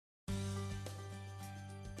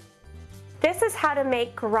This is how to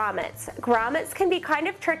make grommets. Grommets can be kind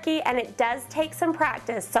of tricky and it does take some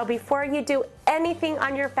practice, so before you do anything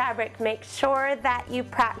on your fabric, make sure that you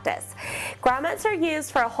practice. Grommets are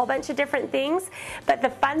used for a whole bunch of different things, but the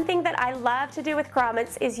fun thing that I love to do with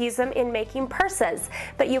grommets is use them in making purses,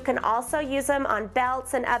 but you can also use them on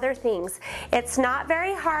belts and other things. It's not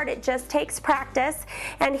very hard, it just takes practice,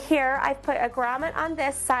 and here I've put a grommet on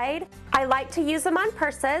this side. I like to use them on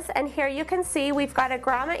purses, and here you can see we've got a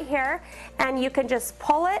grommet here, and you can just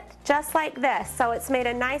pull it just like this. So it's made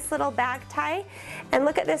a nice little bag tie, and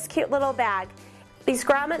look at this cute little bag. These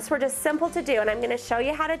grommets were just simple to do, and I'm going to show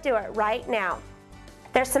you how to do it right now.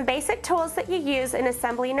 There's some basic tools that you use in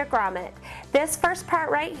assembling a grommet. This first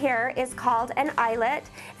part right here is called an eyelet,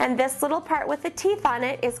 and this little part with the teeth on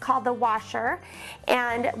it is called the washer.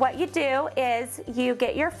 And what you do is you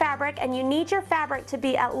get your fabric, and you need your fabric to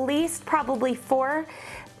be at least probably four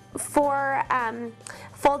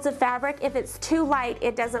folds of fabric. If it's too light,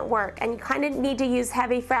 it doesn't work, and you kind of need to use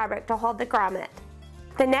heavy fabric to hold the grommet.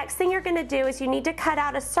 The next thing you're going to do is you need to cut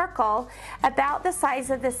out a circle about the size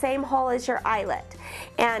of the same hole as your eyelet.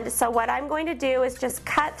 And so what I'm going to do is just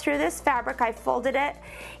cut through this fabric. I folded it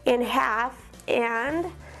in half, and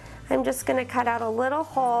I'm just going to cut out a little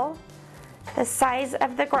hole the size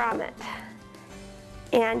of the grommet.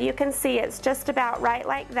 And you can see it's just about right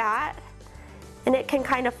like that, and it can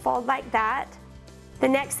kind of fold like that. The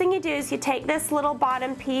next thing you do is you take this little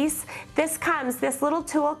bottom piece. This little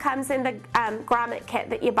tool comes in the grommet kit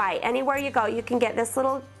that you buy. Anywhere you go, you can get this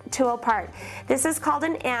little tool part. This is called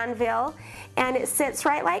an anvil, and it sits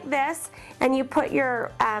right like this, and you put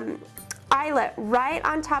your eyelet right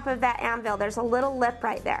on top of that anvil. There's a little lip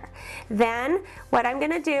right there. Then what I'm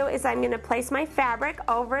going to do is I'm going to place my fabric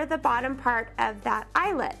over the bottom part of that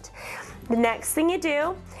eyelet. The next thing you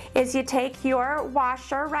do is you take your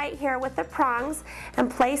washer right here with the prongs and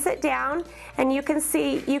place it down, and you can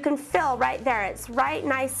see, you can feel right there. It's right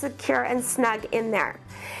nice, secure, and snug in there.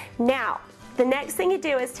 Now, the next thing you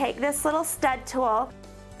do is take this little stud tool.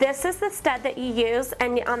 This is the stud that you use,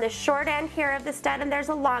 and on the short end here of the stud, and there's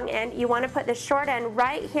a long end, you want to put the short end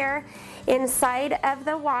right here inside of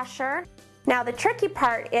the washer. Now the tricky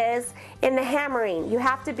part is in the hammering. You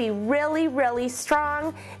have to be really, really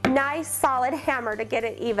strong, nice, solid hammer to get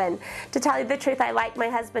it even. To tell you the truth, I like my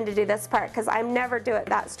husband to do this part because I never do it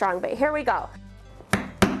that strong, but here we go.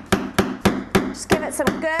 Just give it some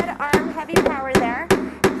good arm heavy power there.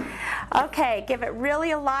 Okay, give it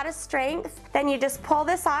really a lot of strength. Then you just pull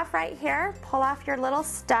this off right here, pull off your little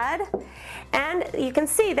stud, and you can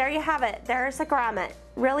see there you have it. There's a grommet.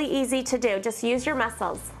 Really easy to do, just use your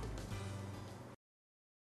muscles.